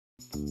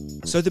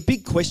So the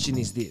big question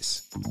is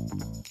this: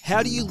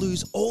 how do you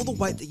lose all the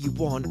weight that you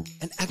want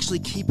and actually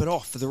keep it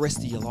off for the rest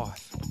of your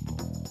life,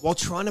 while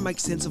trying to make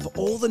sense of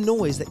all the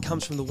noise that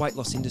comes from the weight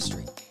loss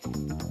industry?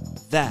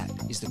 That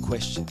is the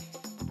question.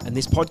 And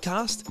this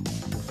podcast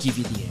will give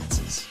you the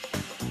answers.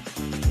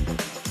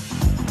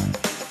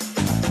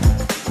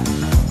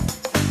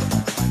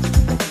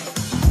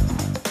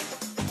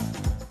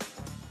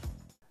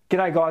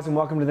 G'day guys, and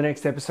welcome to the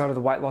next episode of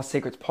the Weight Loss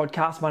Secrets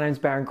podcast. My name's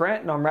Baron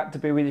Grant and I'm wrapped to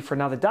be with you for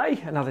another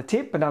day, another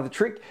tip, another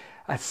trick,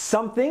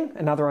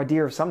 another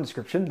idea of some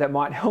description that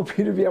might help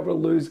you to be able to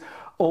lose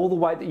all the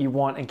weight that you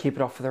want and keep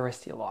it off for the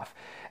rest of your life.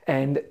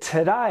 And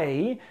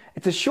today,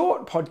 it's a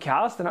short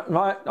podcast, and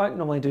I don't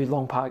normally do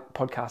long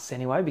podcasts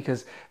anyway,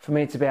 because for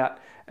me it's about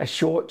a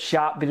short,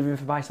 sharp bit of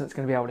information that's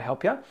going to be able to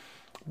help you.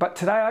 But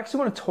today I actually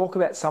want to talk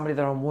about somebody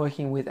that I'm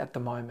working with at the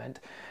moment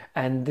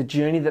and the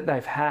journey that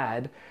they've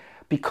had,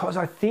 because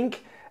I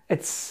think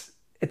it's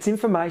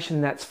information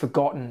that's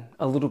forgotten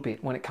a little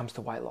bit when it comes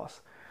to weight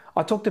loss.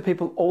 I talk to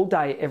people all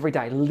day, every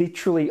day,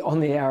 literally on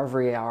the hour,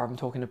 every hour. I'm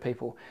talking to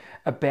people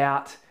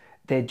about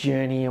their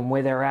journey and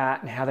where they're at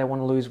and how they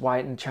want to lose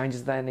weight and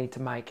changes they need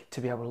to make to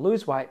be able to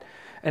lose weight.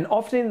 And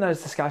often in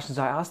those discussions,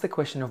 I ask the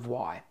question of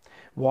why.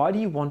 Why do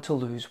you want to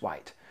lose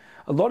weight?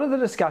 A lot of the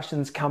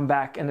discussions come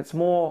back and it's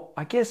more,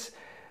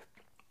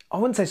 I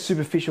wouldn't say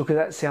superficial because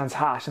that sounds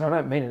harsh, and I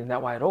don't mean it in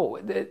that way at all.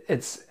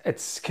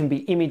 It can be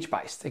image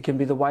based. It can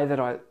be the way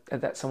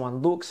that someone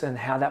looks and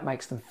how that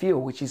makes them feel,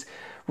 which is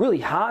really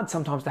hard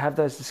sometimes to have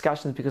those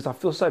discussions because I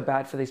feel so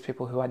bad for these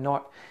people who are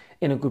not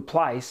in a good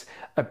place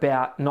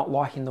about not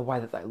liking the way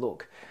that they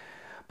look.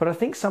 But I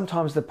think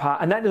sometimes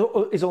and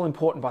that is all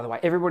important, by the way.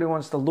 Everybody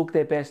wants to look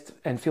their best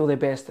and feel their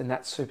best, and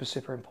that's super,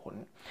 super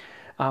important.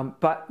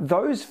 But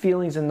those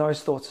feelings and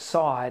those thoughts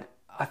aside,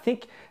 I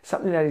think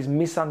something that is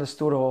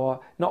misunderstood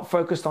or not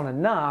focused on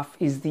enough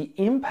is the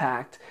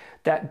impact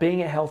that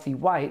being a healthy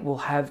weight will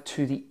have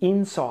to the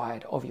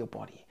inside of your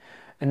body.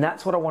 And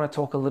that's what I want to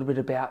talk a little bit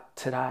about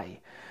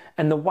today.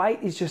 And the weight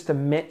is just a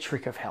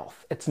metric of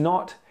health. It's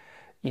not,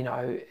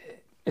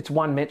 it's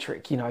one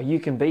metric. You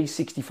can be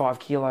 65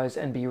 kilos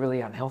and be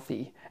really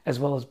unhealthy, as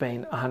well as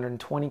being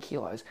 120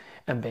 kilos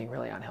and being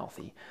really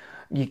unhealthy.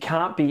 You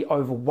can't be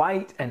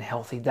overweight and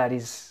healthy.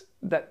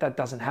 That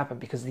doesn't happen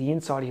because the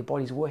inside of your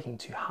body is working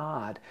too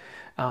hard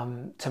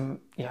to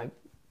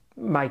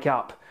make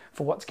up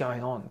for what's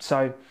going on.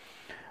 So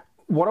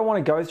what I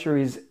want to go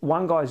through is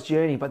one guy's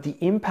journey, but the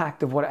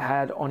impact of what it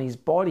had on his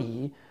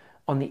body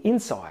on the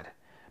inside,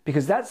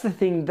 because that's the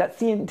thing, that's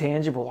the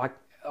intangible. Like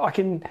I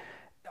can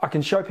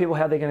show people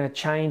how they're going to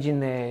change in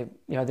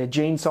their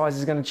gene size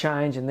is going to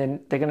change, and then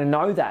they're going to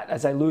know that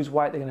as they lose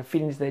weight, they're going to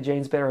fit into their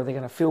genes better, or they're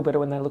going to feel better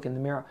when they look in the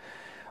mirror.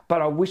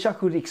 But I wish I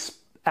could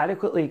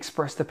adequately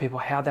express to people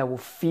how they will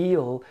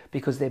feel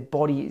because their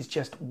body is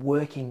just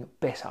working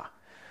better.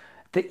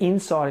 The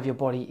inside of your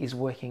body is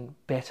working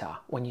better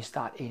when you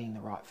start eating the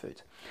right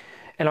foods.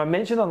 And I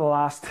mentioned on the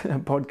last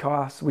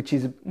podcast, which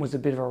was a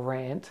bit of a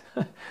rant,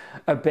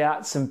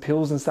 about some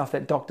pills and stuff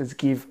that doctors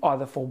give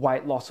either for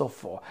weight loss or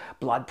for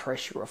blood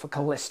pressure or for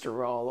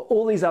cholesterol, or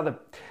all these other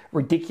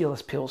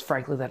ridiculous pills,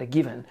 frankly, that are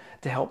given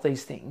to help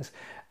these things.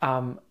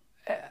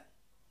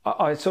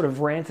 I sort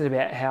of ranted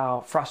about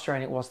how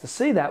frustrating it was to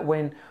see that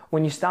when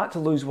you start to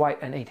lose weight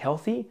and eat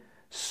healthy,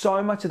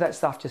 so much of that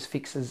stuff just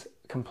fixes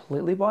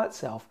completely by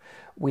itself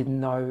with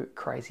no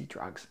crazy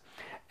drugs.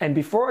 And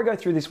before I go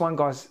through this one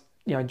guy's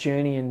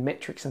journey and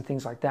metrics and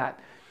things like that,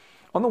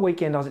 on the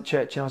weekend I was at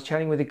church and I was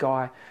chatting with a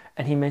guy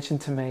and he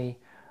mentioned to me,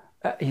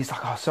 he's like,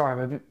 "Oh, sorry,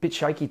 I'm a bit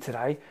shaky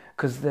today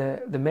because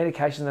the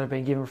medication that I've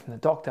been given from the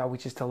doctor,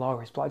 which is to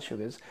lower his blood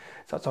sugars,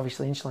 so it's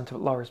obviously insulin to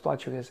lower his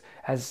blood sugars,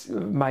 has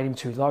made him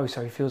too low,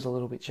 so he feels a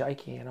little bit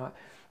shaky." And I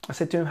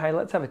said to him, "Hey,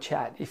 let's have a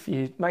chat. If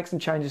you make some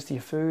changes to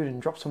your food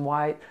and drop some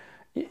weight,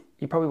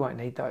 you probably won't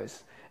need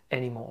those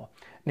anymore."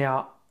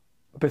 Now,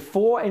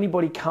 before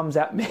anybody comes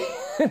at me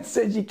and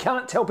says you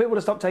can't tell people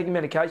to stop taking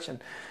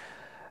medication,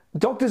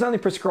 doctors only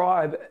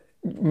prescribe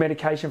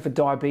medication for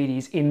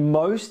diabetes in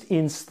most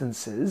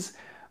instances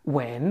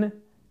when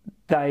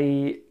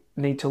they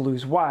need to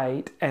lose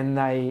weight and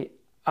they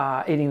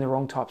are eating the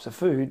wrong types of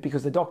food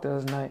because the doctor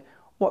doesn't know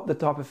what the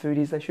type of food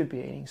is they should be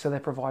eating. So they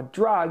provide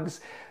drugs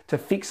to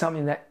fix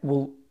something that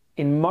will,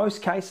 in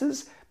most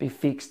cases, be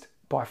fixed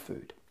by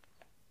food.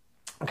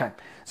 Okay,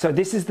 so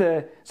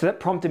that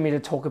prompted me to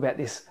talk about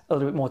this a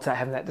little bit more today,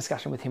 having that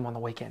discussion with him on the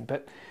weekend.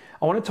 But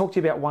I want to talk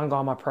to you about one guy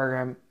on my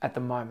program at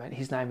the moment.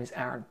 His name is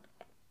Aaron.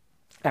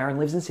 Aaron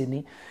lives in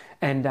Sydney,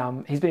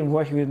 and he's been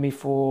working with me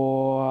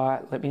for,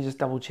 let me just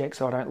double check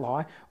so I don't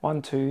lie,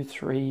 1, 2,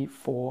 3,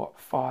 4,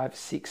 5,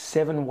 6,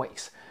 7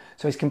 weeks.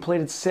 So he's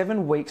completed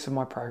 7 weeks of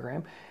my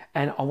program,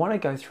 and I want to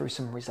go through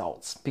some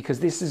results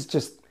because this is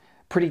just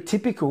pretty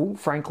typical,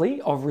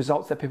 frankly, of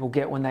results that people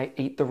get when they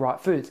eat the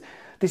right foods.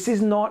 This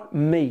is not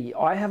me.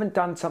 I haven't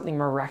done something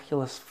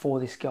miraculous for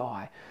this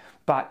guy,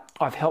 but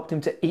I've helped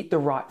him to eat the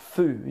right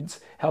foods,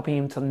 helping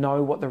him to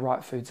know what the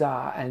right foods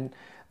are, and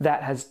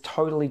that has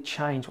totally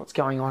changed what's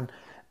going on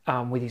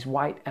with his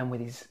weight and with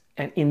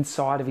and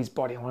inside of his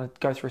body. I want to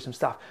go through some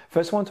stuff.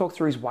 First, I want to talk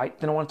through his weight.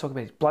 Then I want to talk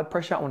about his blood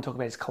pressure. I want to talk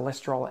about his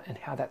cholesterol and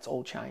how that's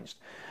all changed.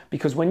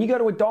 Because when you go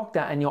to a doctor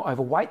and you're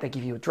overweight, they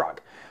give you a drug.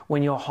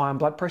 When you're high on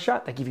blood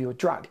pressure, they give you a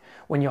drug.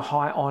 When you're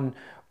high on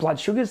blood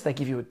sugars, they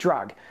give you a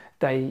drug.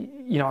 I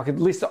could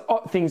list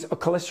things,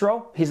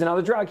 cholesterol, here's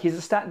another drug, here's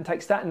a statin, take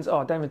statins.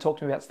 Oh, don't even talk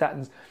to me about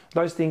statins.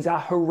 Those things are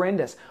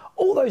horrendous.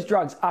 All those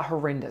drugs are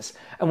horrendous.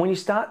 And when you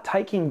start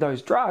taking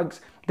those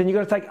drugs, then you've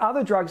got to take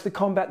other drugs to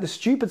combat the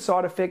stupid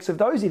side effects of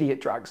those idiot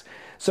drugs.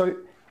 So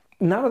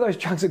none of those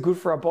drugs are good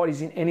for our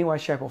bodies in any way,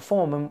 shape or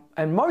form.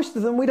 And most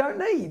of them we don't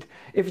need.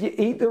 If you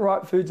eat the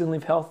right foods and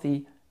live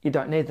healthy, you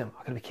don't need them.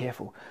 I've got to be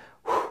careful.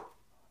 I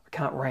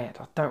can't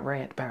rant. I don't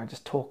rant, Baron,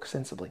 just talk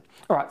sensibly.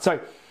 All right, so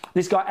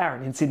this guy,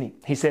 Aaron, in Sydney,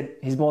 he said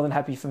he's more than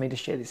happy for me to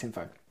share this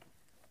info.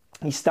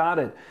 He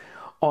started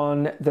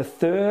on the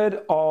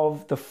 3rd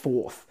of the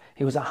 4th.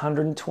 He was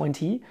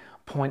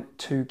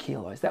 120.2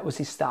 kilos. That was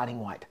his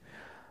starting weight.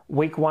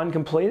 Week 1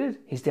 completed,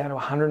 he's down to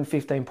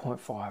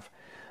 115.5.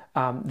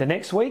 The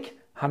next week,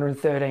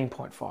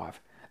 113.5.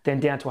 Then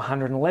down to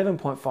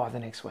 111.5 the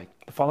next week.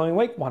 The following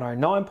week,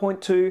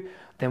 109.2,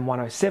 then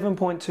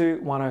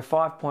 107.2,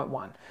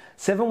 105.1.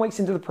 7 weeks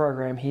into the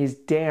program, he is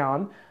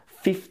down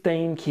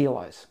 15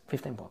 kilos,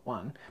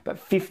 15.1, but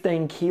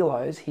 15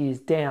 kilos, he is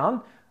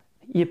down.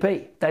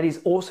 Yippee, that is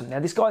awesome. Now,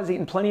 this guy's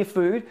eating plenty of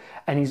food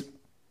and he's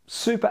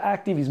super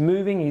active, he's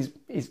moving, he's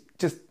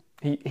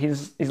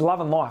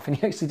loving life. And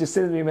he actually just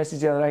sent me a message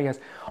the other day. He goes,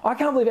 I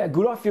can't believe how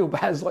good I feel,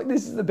 Baz. Like,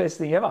 this is the best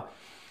thing ever.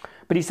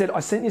 But he said,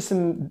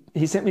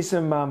 he sent me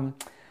some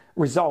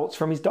results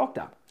from his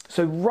doctor.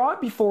 So right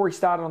before he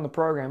started on the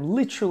program,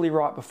 literally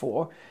right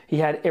before, he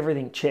had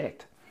everything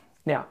checked.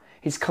 Now,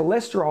 his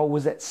cholesterol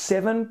was at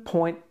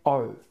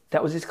 7.0.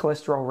 That was his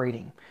cholesterol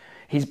reading.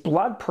 His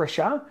blood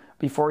pressure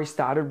before he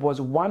started was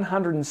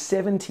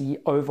 170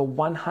 over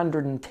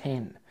 110.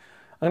 I'm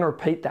going to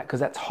repeat that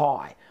because that's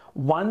high.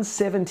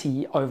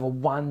 170 over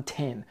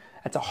 110.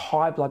 That's a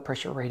high blood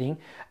pressure reading,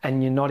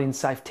 and you're not in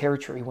safe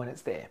territory when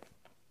it's there.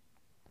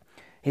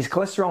 His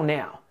cholesterol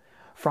now,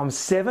 from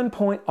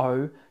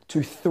 7.0 to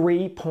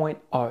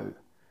 3.0.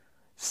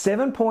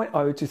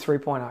 7.0 to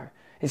 3.0.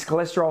 His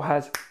cholesterol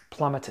has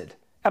plummeted.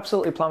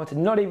 Absolutely plummeted.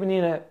 Not even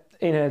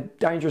in a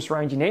dangerous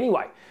range in any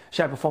way,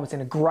 shape or form. It's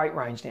in a great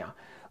range now.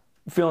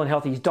 Feeling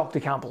healthy. His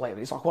doctor can't believe it.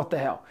 He's like, what the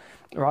hell?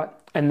 Right?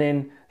 And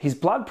then his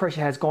blood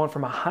pressure has gone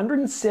from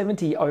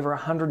 170 over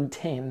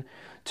 110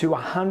 to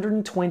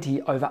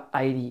 120 over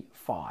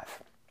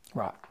 85.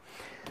 Right.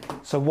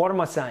 So what am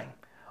I saying?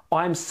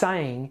 I'm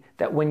saying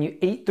that when you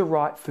eat the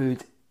right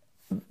foods,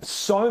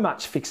 so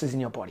much fixes in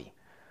your body.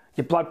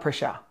 Your blood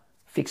pressure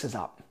fixes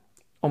up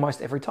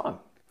almost every time.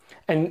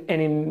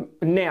 And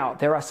now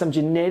there are some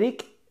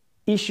genetic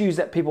issues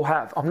that people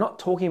have. I'm not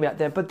talking about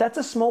that, but that's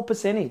a small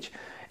percentage.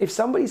 If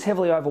somebody's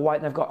heavily overweight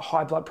and they've got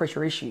high blood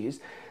pressure issues,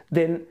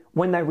 then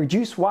when they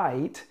reduce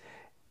weight,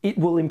 it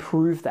will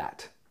improve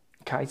that.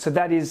 Okay, so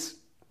that's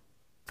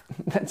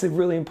a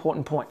really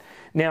important point.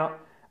 Now,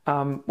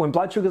 when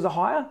blood sugars are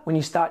higher, when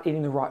you start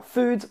eating the right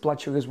foods, blood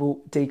sugars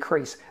will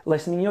decrease,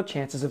 lessening your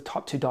chances of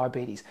type 2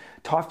 diabetes.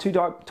 Type 2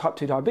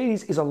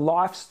 diabetes is a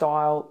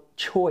lifestyle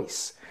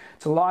choice.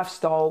 It's a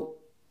lifestyle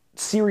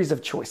series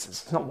of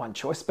choices. It's not one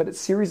choice, but it's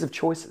a series of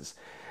choices.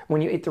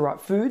 When you eat the right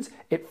foods,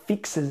 it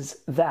fixes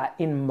that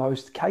in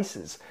most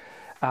cases.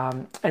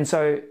 And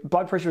so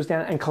blood pressure is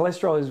down, and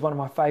cholesterol is one of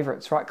my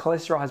favorites, right?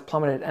 Cholesterol has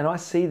plummeted, and I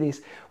see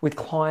this with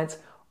clients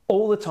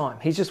all the time.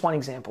 Here's just one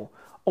example.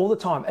 All the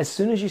time, as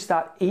soon as you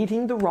start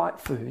eating the right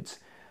foods,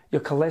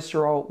 your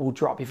cholesterol will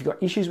drop. If you've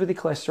got issues with your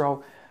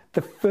cholesterol,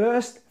 the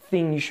first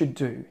thing you should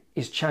do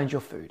is change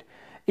your food.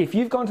 If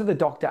you've gone to the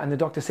doctor and the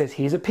doctor says,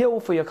 here's a pill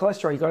for your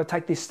cholesterol, you've got to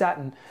take this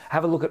statin,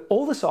 have a look at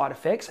all the side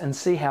effects and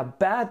see how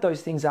bad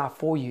those things are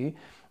for you,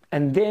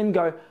 and then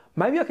go,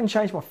 maybe I can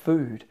change my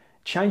food.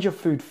 Change your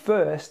food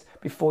first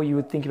before you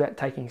would think about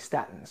taking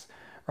statins,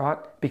 right?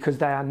 Because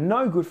they are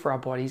no good for our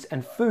bodies,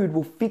 and food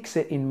will fix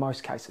it in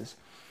most cases.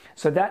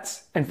 So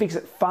and fix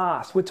it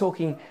fast. We're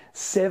talking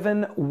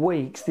 7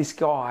 weeks. This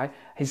guy,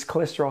 his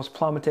cholesterol's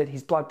plummeted,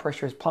 his blood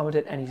pressure has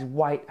plummeted, and his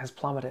weight has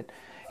plummeted.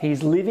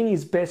 He's living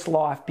his best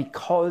life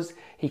because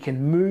he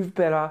can move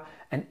better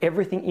and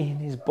everything in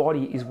his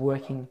body is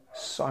working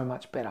so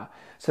much better.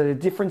 So the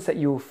difference that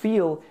you will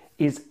feel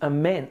is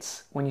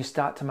immense when you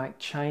start to make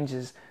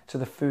changes to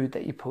the food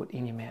that you put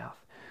in your mouth.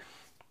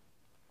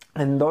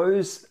 And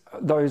those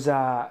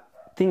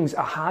things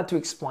are hard to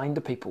explain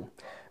to people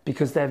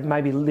because they've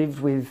maybe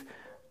lived with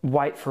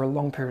weight for a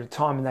long period of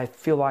time and they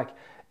feel like,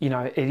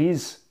 it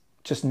is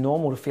just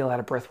normal to feel out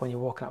of breath when you're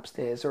walking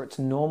upstairs, or it's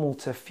normal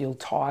to feel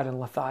tired and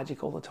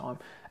lethargic all the time.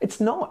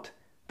 It's not.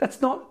 That's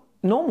not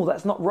normal.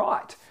 That's not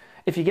right.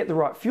 If you get the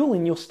right fuel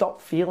in, you'll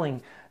stop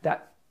feeling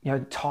that,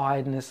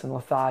 tiredness and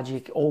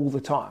lethargic all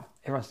the time.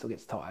 Everyone still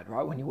gets tired,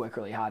 right? When you work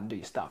really hard and do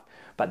your stuff.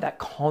 But that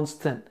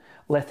constant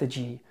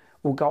lethargy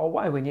will go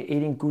away when you're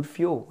eating good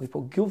fuel. We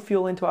put good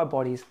fuel into our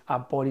bodies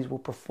will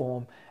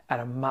perform at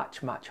a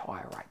much, much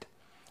higher rate.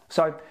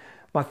 So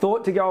my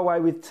thought to go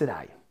away with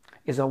today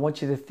is I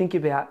want you to think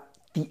about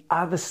the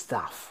other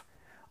stuff,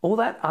 all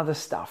that other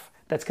stuff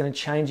that's going to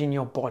change in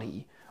your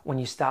body when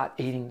you start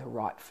eating the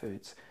right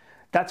foods.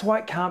 That's why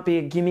it can't be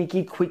a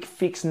gimmicky, quick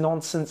fix,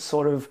 nonsense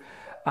sort of,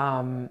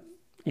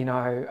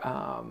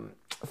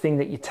 thing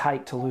that you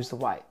take to lose the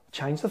weight.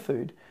 Change the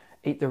food,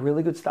 eat the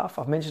really good stuff.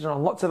 I've mentioned it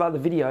on lots of other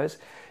videos.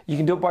 You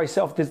can do it by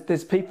yourself.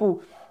 There's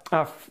people,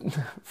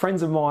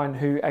 friends of mine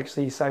who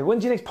actually say,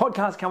 when's your next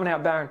podcast coming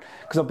out, Baron?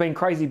 Because I've been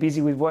crazy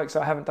busy with work, so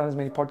I haven't done as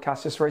many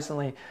podcasts just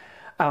recently.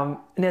 Now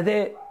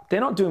they're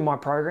not doing my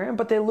program,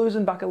 but they're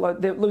losing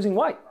they're losing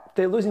weight.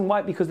 They're losing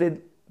weight because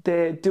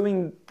they're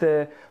doing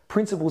the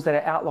principles that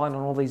are outlined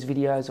on all these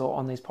videos or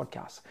on these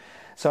podcasts.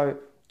 So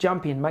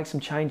jump in, make some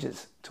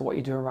changes to what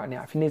you're doing right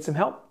now. If you need some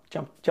help,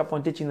 jump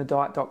on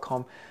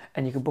ditchingthediet.com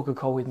and you can book a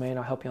call with me and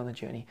I'll help you on the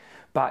journey.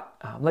 But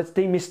let's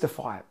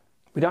demystify it.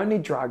 We don't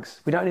need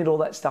drugs. We don't need all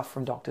that stuff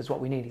from doctors. What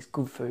we need is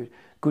good food,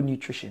 good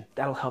nutrition.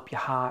 That'll help your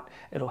heart.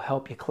 It'll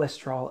help your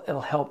cholesterol. It'll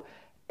help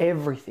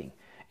everything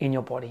in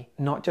your body,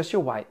 not just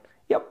your weight.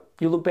 Yep,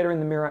 you look better in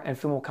the mirror and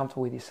feel more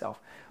comfortable with yourself.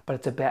 But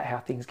it's about how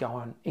things go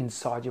on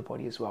inside your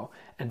body as well.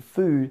 And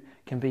food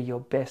can be your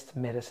best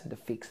medicine to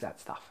fix that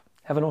stuff.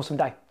 Have an awesome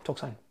day. Talk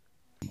soon.